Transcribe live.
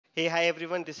Hey, hi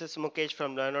everyone, this is Mukesh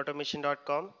from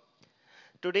learnautomation.com.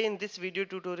 Today in this video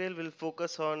tutorial, we'll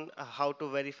focus on how to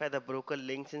verify the broker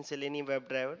links in Selenium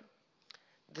WebDriver.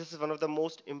 This is one of the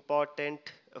most important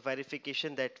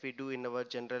verification that we do in our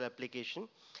general application.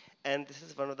 And this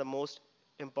is one of the most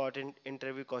important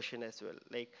interview question as well,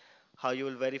 like how you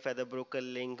will verify the broker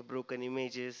link, broken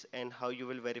images, and how you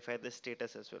will verify the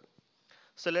status as well.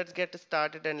 So let's get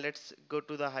started and let's go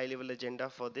to the high level agenda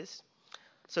for this.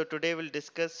 So today we'll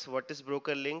discuss what is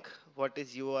broker link, what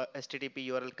is your HTTP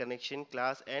URL connection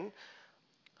class, and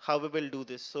how we will do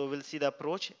this. So we'll see the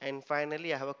approach, and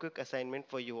finally I have a quick assignment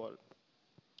for you all.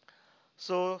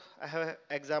 So I have an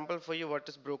example for you what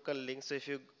is broker link. So if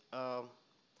you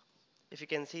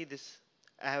can see this,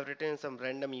 I have written some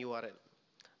random URL,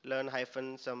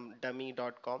 learn-some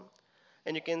dummy.com,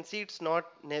 and you can see it's not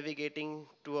navigating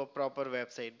to a proper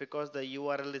website because the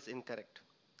URL is incorrect,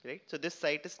 right? So this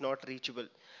site is not reachable.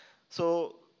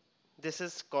 So this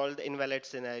is called the invalid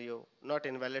scenario. Not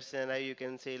invalid scenario, you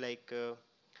can say like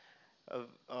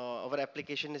our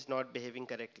application is not behaving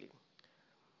correctly.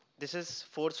 This is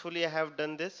forcefully I have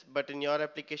done this, but in your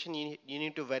application you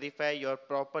need to verify your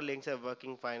proper links are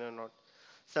working fine or not.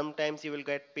 Sometimes you will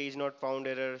get page not found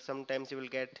error, sometimes you will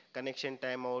get connection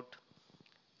timeout,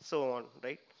 so on,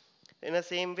 right? In the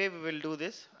same way we will do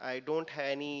this. I don't have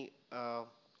any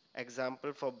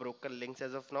example for broken links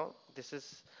as of now. This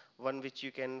is one which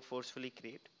you can forcefully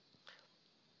create.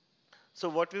 So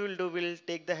what we will do, we'll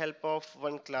take the help of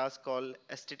one class called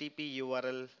HTTP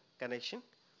URL connection.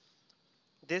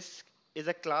 This is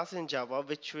a class in Java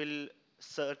which will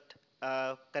assert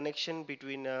a connection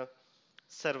between a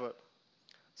server.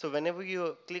 So whenever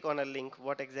you click on a link,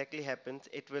 what exactly happens?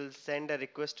 It will send a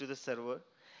request to the server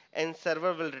and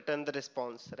server will return the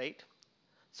response, right?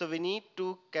 So we need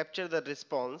to capture the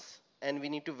response and we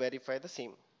need to verify the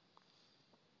same.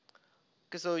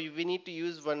 Okay, so we need to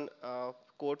use one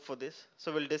code for this.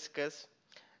 So we'll discuss.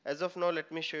 As of now, let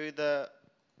me show you the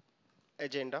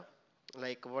agenda,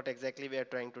 like what exactly we are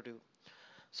trying to do.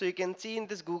 So you can see in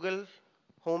this Google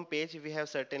homepage, we have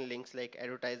certain links like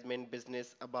advertisement,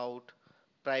 business, about,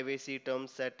 privacy,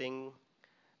 terms setting,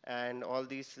 and all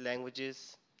these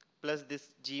languages, plus this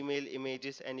Gmail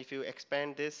images. And if you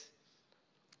expand this,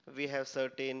 we have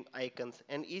certain icons,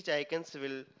 and each icons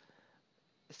will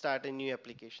start a new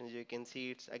application. You can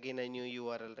see it's again a new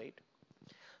URL, right?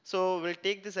 So we'll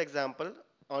take this example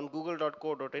on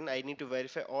google.co.in. I need to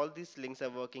verify all these links are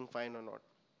working fine or not.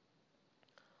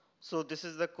 So this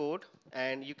is the code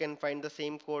and you can find the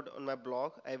same code on my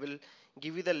blog. I will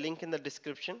give you the link in the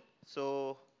description.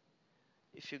 So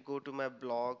if you go to my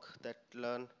blog, that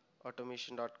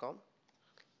learnautomation.com.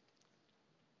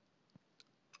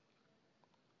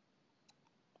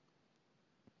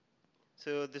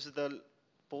 So this is the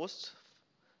post,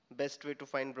 best way to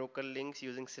find broken links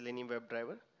using Selenium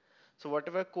WebDriver. So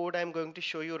whatever code I'm going to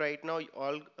show you right now,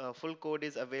 all full code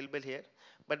is available here.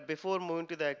 But before moving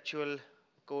to the actual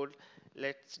code,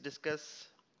 let's discuss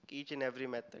each and every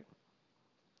method.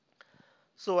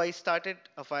 So I started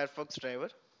a Firefox driver.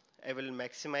 I will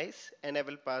maximize and I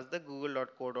will pass the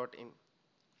google.co.in.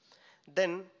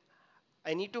 Then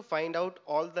I need to find out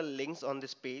all the links on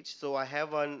this page. So I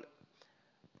have one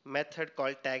method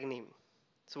called tag name.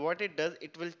 So what it does,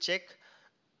 it will check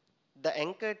the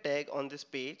anchor tag on this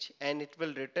page and it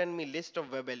will return me list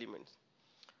of web elements.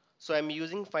 So I'm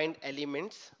using find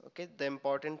elements. Okay, the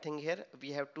important thing here,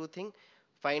 we have two things,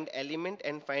 find element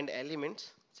and find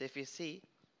elements. So if you see,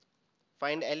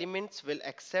 find elements will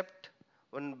accept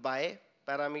one by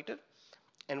parameter,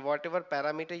 and whatever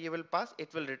parameter you will pass,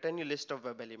 it will return you list of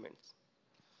web elements.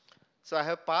 So I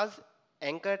have passed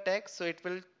anchor tag, so it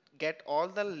will get all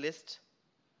the list,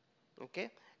 okay,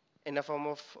 in a form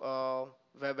of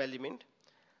web element.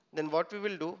 Then what we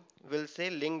will do, we'll say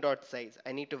link.size.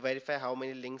 I need to verify how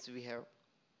many links we have.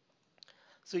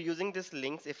 So using this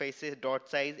links, if I say dot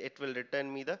size, it will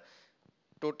return me the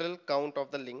total count of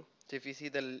the link. So if you see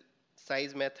the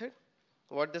size method,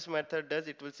 what this method does,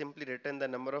 it will simply return the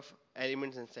number of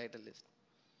elements inside the list.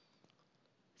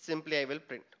 Simply I will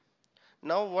print.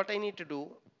 Now what I need to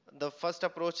do, the first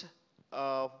approach,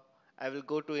 uh, I will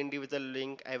go to individual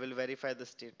link, I will verify the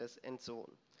status and so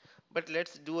on. But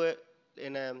let's do it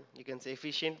in a, you can say,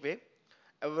 efficient way.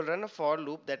 I will run a for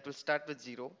loop that will start with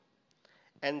 0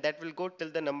 and that will go till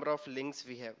the number of links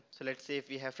we have. So let's say if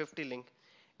we have 50 link,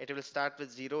 it will start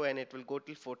with 0 and it will go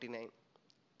till 49.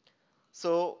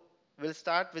 So we'll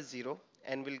start with 0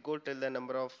 and we'll go till the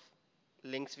number of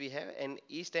links we have, and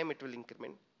each time it will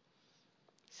increment.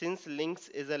 Since links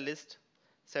is a list,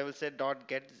 so I will say dot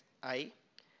get I.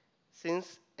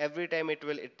 Since every time it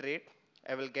will iterate,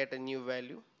 I will get a new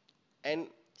value. And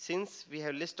since we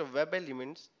have list of web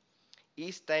elements,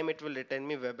 each time it will return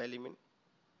me web element.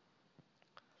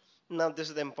 Now this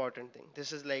is the important thing.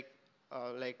 This is like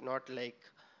not like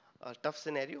a tough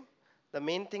scenario. The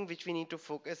main thing which we need to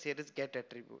focus here is get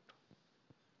attribute.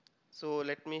 So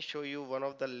let me show you one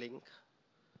of the link.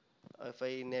 If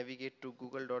I navigate to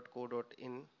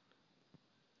google.co.in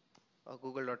or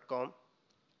google.com,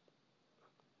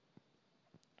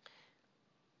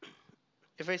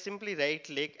 if I simply right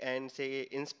click and say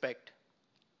inspect,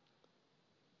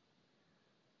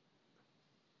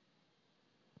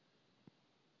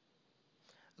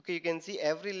 okay, you can see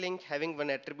every link having one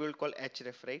attribute called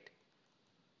href, right?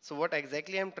 So what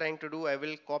exactly I'm trying to do, I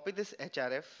will copy this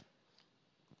href.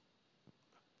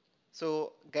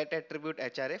 So get attribute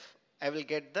href, I will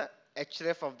get the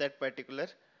href of that particular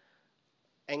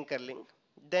anchor link.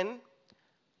 Then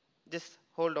just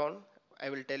hold on,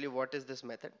 I will tell you what is this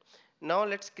method. Now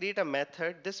let's create a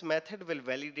method. This method will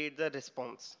validate the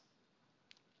response.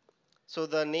 So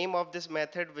the name of this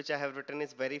method which I have written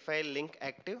is verify link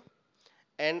active,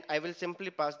 and I will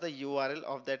simply pass the URL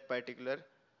of that particular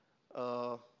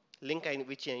uh, link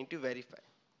which I need to verify.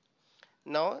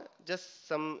 Now just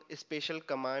some special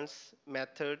commands,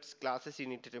 methods, classes you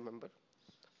need to remember.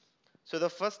 So the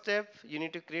first step, you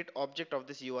need to create object of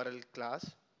this URL class.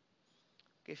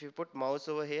 Okay, if you put mouse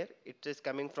over here, it is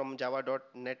coming from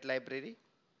java.net library.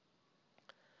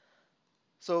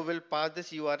 So we'll pass this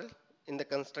URL. In the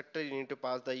constructor, you need to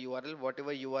pass the URL.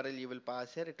 Whatever URL you will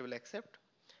pass here, it will accept.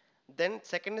 Then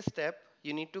second step,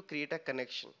 you need to create a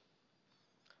connection.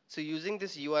 So using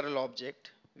this URL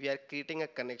object, we are creating a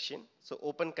connection. So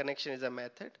open connection is a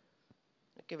method,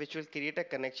 okay, which will create a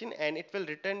connection, and it will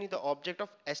return you the object of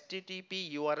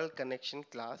HTTP URL connection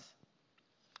class.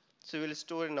 So we'll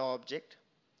store in our object.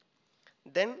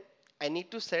 Then I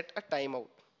need to set a timeout.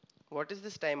 What is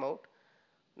this timeout?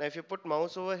 Now if you put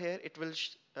mouse over here, it will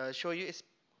show you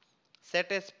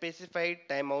set a specified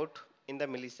timeout in the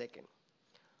millisecond.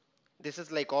 This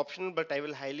is like optional, but I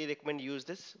will highly recommend use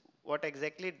this. What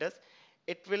exactly it does,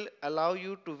 it will allow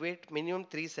you to wait minimum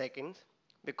 3 seconds,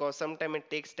 because sometimes it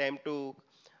takes time to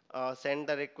send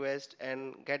the request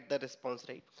and get the response,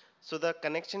 right? So the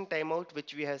connection timeout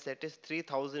which we have set is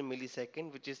 3000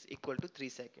 millisecond, which is equal to 3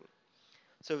 seconds.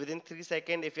 So within 3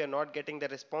 seconds, if you are not getting the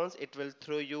response, it will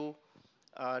throw you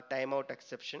timeout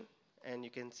exception, and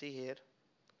you can see here,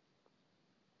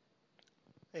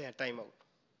 yeah, timeout.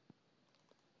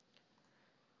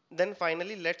 Then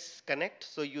finally, let's connect.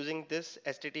 So using this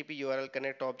HTTP URL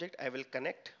connect object, I will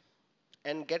connect,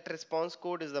 and get response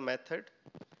code is the method.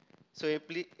 So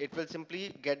it will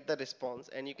simply get the response,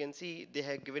 and you can see they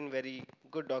have given very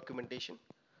good documentation.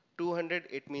 200,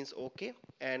 it means okay,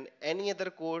 and any other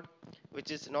code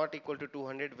which is not equal to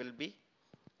 200 will be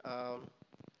um,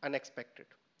 unexpected.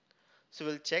 So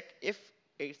we'll check if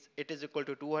it is equal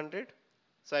to 200.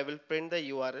 So I will print the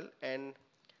URL and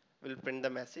will print the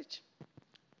message.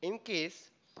 In case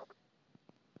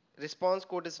response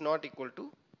code is not equal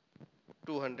to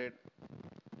 200,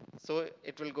 so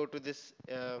it will go to this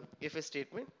if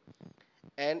statement,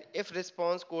 and if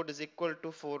response code is equal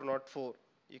to 404,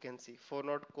 you can see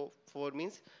 404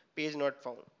 means page not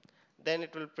found, then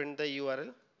it will print the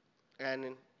URL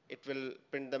and it will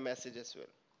print the message as well.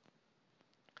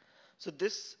 So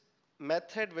this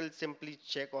method will simply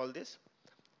check all this.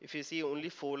 If you see only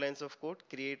 4 lines of code,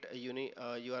 create a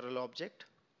URL object.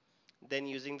 Then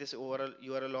using this overall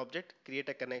URL object, create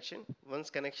a connection. Once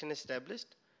connection is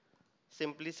established,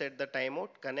 simply set the timeout,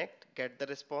 connect, get the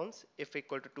response. If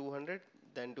equal to 200,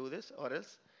 then do this, or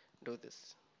else do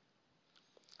this.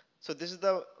 So this is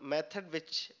the method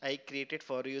which I created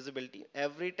for reusability.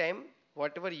 Every time,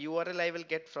 whatever URL I will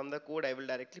get from the code, I will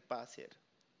directly pass here.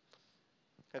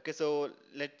 Okay, so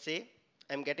let's say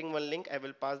I'm getting one link, I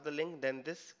will pass the link, then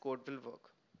this code will work.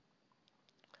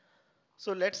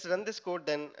 So let's run this code,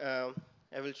 then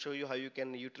I will show you how you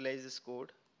can utilize this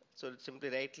code. So simply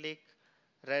right click,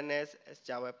 run as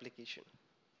Java application.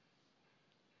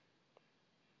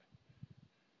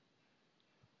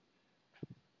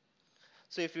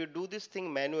 So if you do this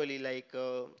thing manually, like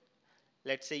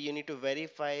let's say you need to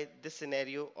verify this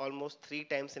scenario almost 3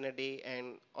 times in a day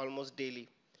and almost daily.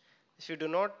 If you do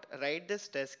not write this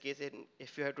test case, and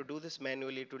if you have to do this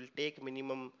manually, it will take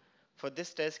minimum, for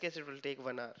this test case, it will take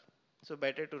 1 hour. So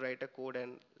better to write a code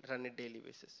and run it daily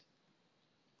basis.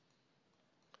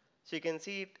 So you can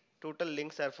see total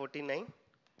links are 49,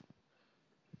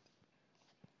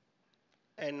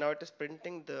 and now it is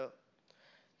printing the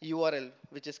URL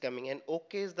which is coming, and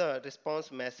OK is the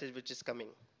response message which is coming.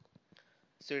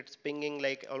 So it's pinging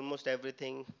like almost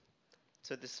everything.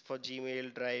 So this is for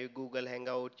Gmail, Drive, Google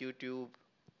Hangout, YouTube,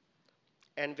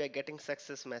 and we are getting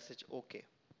success message. Okay,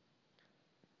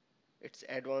 it's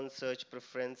advanced search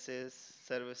preferences,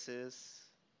 services,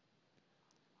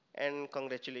 and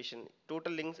congratulations.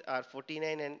 Total links are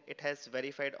 49 and it has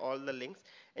verified all the links,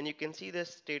 and you can see the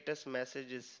status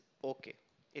message is okay.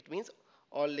 It means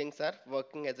all links are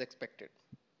working as expected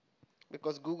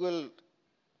because Google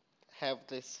have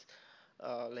this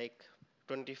like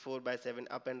 24 by 7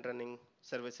 up and running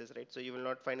services, right? So you will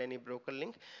not find any broken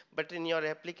link, but in your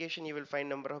application you will find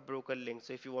number of broken links.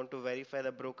 So if you want to verify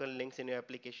the broken links in your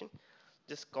application,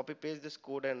 just copy paste this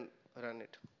code and run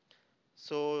it.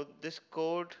 So this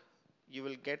code you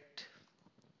will get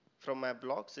from my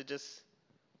blog. So just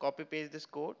copy paste this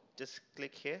code, just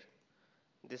click here,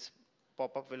 this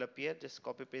pop-up will appear, just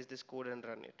copy paste this code and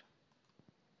run it.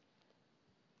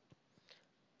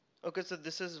 Okay, so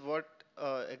this is what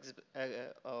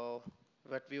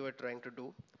we were trying to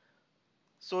do.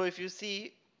 So if you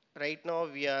see, right now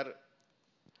we are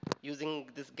using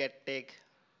this get tag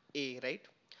a, right?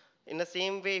 In the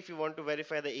same way, if you want to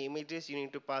verify the images, you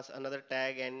need to pass another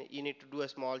tag and you need to do a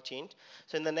small change.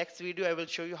 So in the next video, I will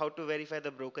show you how to verify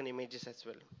the broken images as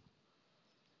well.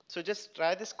 So just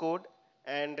try this code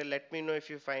and let me know if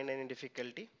you find any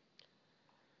difficulty.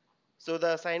 So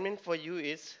the assignment for you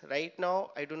is, right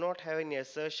now I do not have any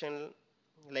assertion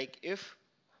like if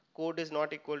code is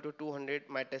not equal to 200,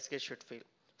 my test case should fail.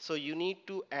 So you need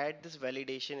to add this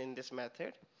validation in this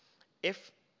method.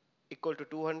 If equal to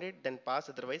 200, then pass,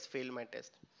 otherwise fail my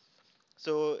test.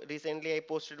 So recently I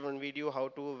posted one video how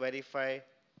to verify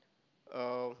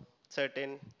uh,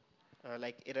 certain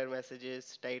like error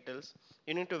messages, titles.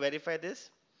 You need to verify this.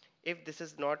 If this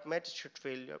is not matched, it should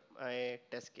fail your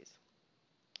test case.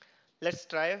 Let's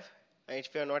try. If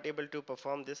you are not able to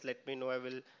perform this, let me know. I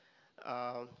will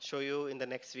show you in the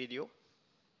next video.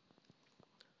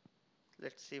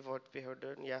 Let's see what we have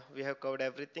done. Yeah, we have covered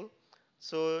everything.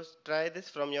 So try this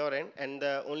from your end, and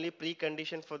the only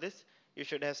precondition for this, you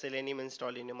should have Selenium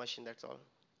installed in your machine. That's all.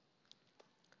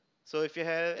 So if you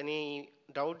have any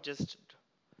doubt, just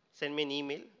send me an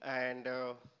email. And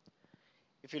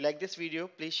if you like this video,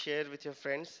 please share with your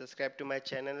friends, subscribe to my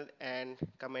channel, and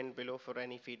comment below for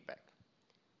any feedback.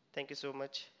 Thank you so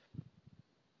much.